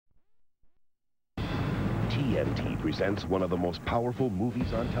TNT presents one of the most powerful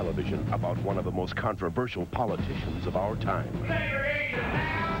movies on television about one of the most controversial politicians of our time.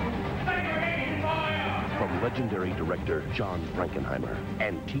 From legendary director John Frankenheimer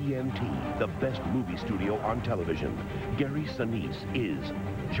and TNT, the best movie studio on television, Gary Sinise is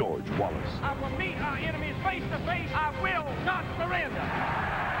George Wallace. I will meet our enemies face to face. I will not surrender.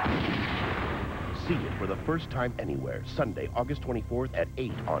 See it for the first time anywhere, Sunday, August 24th at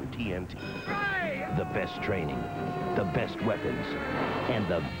 8 on TNT. Hey! The best training, the best weapons, and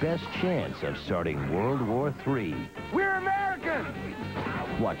the best chance of starting World War III. We're Americans!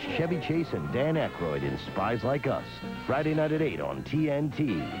 Watch Chevy Chase and Dan Aykroyd in Spies Like Us, Friday night at 8 on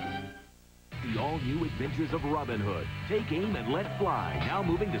TNT. The all-new adventures of Robin Hood. Take aim and let fly. Now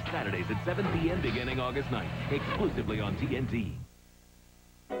moving to Saturdays at 7 p.m. beginning August 9th. Exclusively on TNT.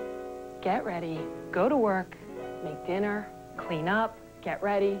 Get ready, go to work, make dinner, clean up, get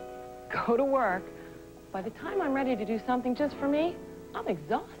ready, go to work. By the time I'm ready to do something just for me, I'm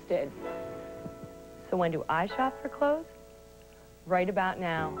exhausted. So when do I shop for clothes? Right about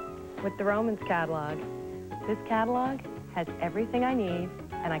now, with the Romans catalog. This catalog has everything I need,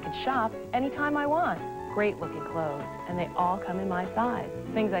 and I can shop anytime I want. Great looking clothes, and they all come in my size.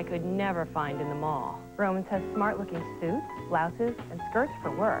 Things I could never find in the mall. Romans has smart looking suits, blouses, and skirts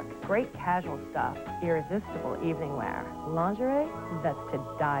for work. Great casual stuff, irresistible evening wear. Lingerie that's to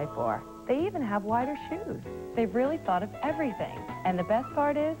die for. They even have wider shoes. They've really thought of everything. And the best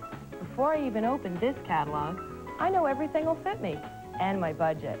part is, before I even open this catalog, I know everything will fit me and my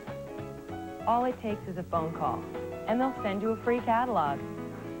budget. All it takes is a phone call, and they'll send you a free catalog.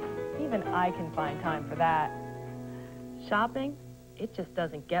 Even I can find time for that. Shopping, it just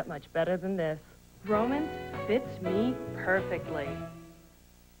doesn't get much better than this. Romans fits me perfectly.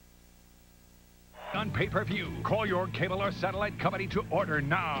 On pay-per-view, call your cable or satellite company to order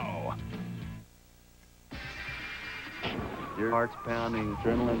now. Your heart's pounding,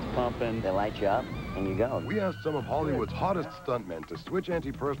 adrenaline's pumping. They light you up, and you go. We asked some of Hollywood's hottest stuntmen to switch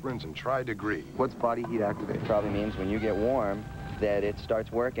antiperspirants and try Degree. What's body heat activate? Probably means when you get warm, that it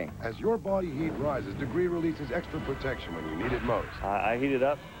starts working. As your body heat rises, Degree releases extra protection when you need it most. I heated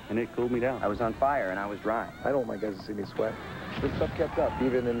up, and it cooled me down. I was on fire, and I was dry. I don't want my guys to see me sweat. This stuff kept up,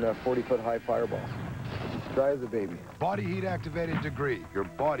 even in 40-foot high fireballs. Dry as a baby. Body heat activated Degree. Your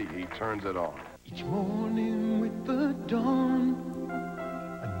body heat turns it on. Each morning with the dawn,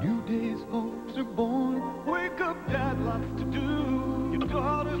 a new day's hopes are born. Wake up, Dad, lots to do. Your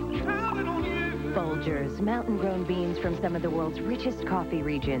daughter's counting on you. Folgers, mountain-grown beans from some of the world's richest coffee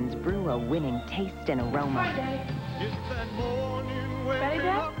regions, brew a winning taste and aroma. It's that morning when Ready,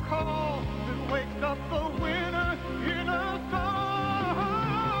 Dad? a call that wakes up the winner in a song.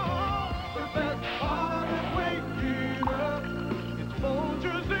 The best part of waking up, it's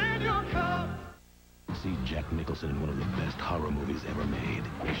Folgers in your cup. See Jack Nicholson in one of the best horror movies ever made,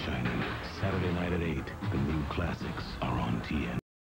 Shinning. Saturday night at 8. The new classics are on TNT.